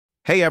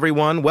Hey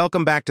everyone,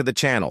 welcome back to the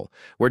channel.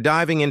 We're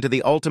diving into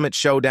the ultimate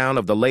showdown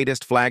of the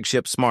latest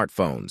flagship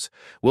smartphones.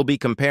 We'll be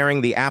comparing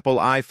the Apple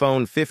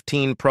iPhone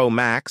 15 Pro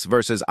Max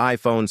versus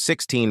iPhone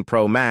 16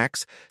 Pro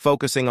Max,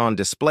 focusing on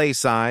display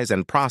size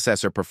and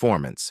processor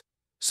performance.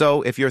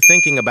 So, if you're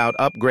thinking about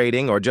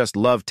upgrading or just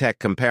love tech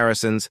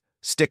comparisons,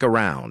 stick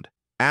around.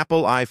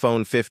 Apple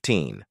iPhone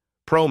 15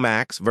 Pro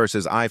Max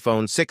versus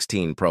iPhone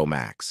 16 Pro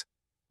Max.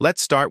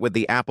 Let's start with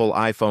the Apple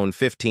iPhone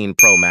 15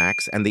 Pro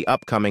Max and the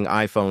upcoming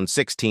iPhone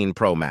 16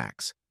 Pro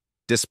Max.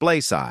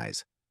 Display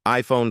size.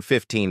 iPhone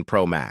 15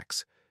 Pro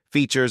Max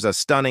features a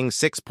stunning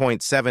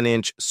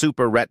 6.7-inch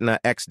Super Retina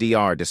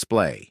XDR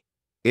display.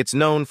 It's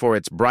known for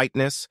its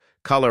brightness,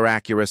 color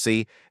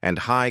accuracy, and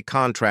high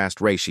contrast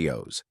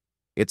ratios.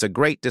 It's a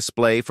great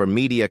display for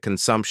media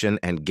consumption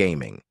and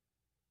gaming.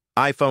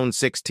 iPhone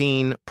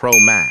 16 Pro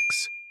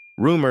Max.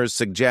 Rumors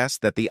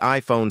suggest that the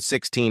iPhone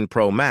 16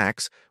 Pro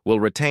Max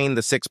will retain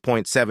the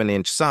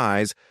 6.7-inch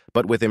size,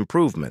 but with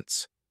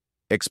improvements.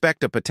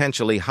 Expect a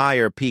potentially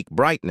higher peak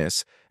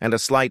brightness and a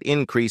slight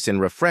increase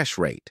in refresh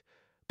rate,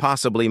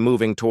 possibly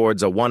moving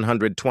towards a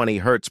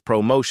 120 Hz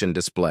ProMotion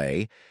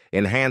display,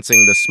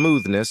 enhancing the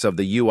smoothness of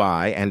the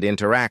UI and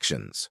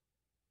interactions.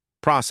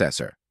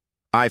 Processor.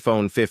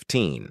 iPhone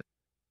 15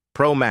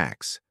 Pro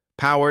Max,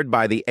 powered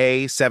by the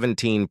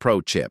A17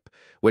 Pro chip,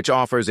 which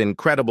offers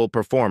incredible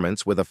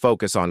performance with a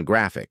focus on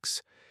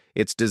graphics.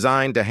 It's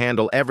designed to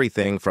handle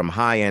everything from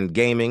high-end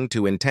gaming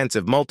to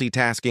intensive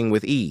multitasking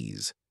with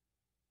ease.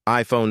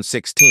 iPhone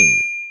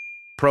 16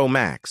 Pro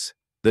Max.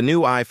 The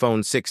new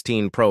iPhone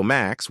 16 Pro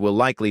Max will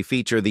likely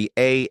feature the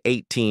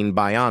A18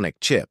 Bionic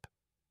chip.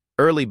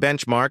 Early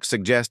benchmarks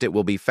suggest it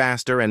will be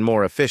faster and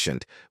more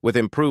efficient, with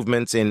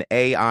improvements in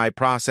AI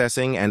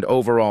processing and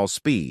overall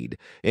speed,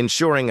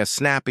 ensuring a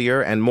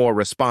snappier and more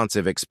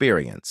responsive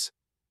experience.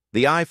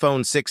 The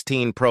iPhone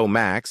 16 Pro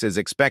Max is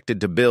expected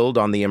to build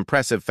on the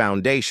impressive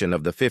foundation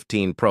of the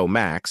 15 Pro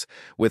Max,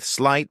 with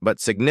slight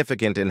but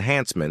significant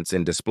enhancements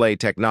in display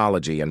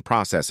technology and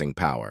processing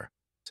power.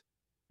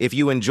 If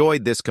you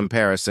enjoyed this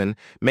comparison,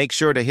 make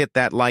sure to hit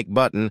that like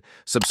button,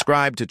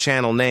 subscribe to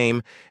channel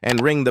name,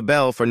 and ring the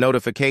bell for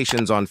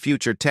notifications on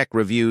future tech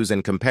reviews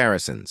and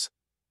comparisons.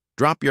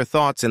 Drop your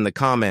thoughts in the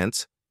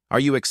comments. Are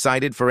you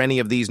excited for any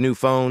of these new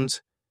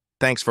phones?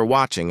 Thanks for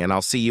watching, and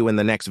I'll see you in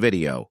the next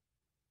video.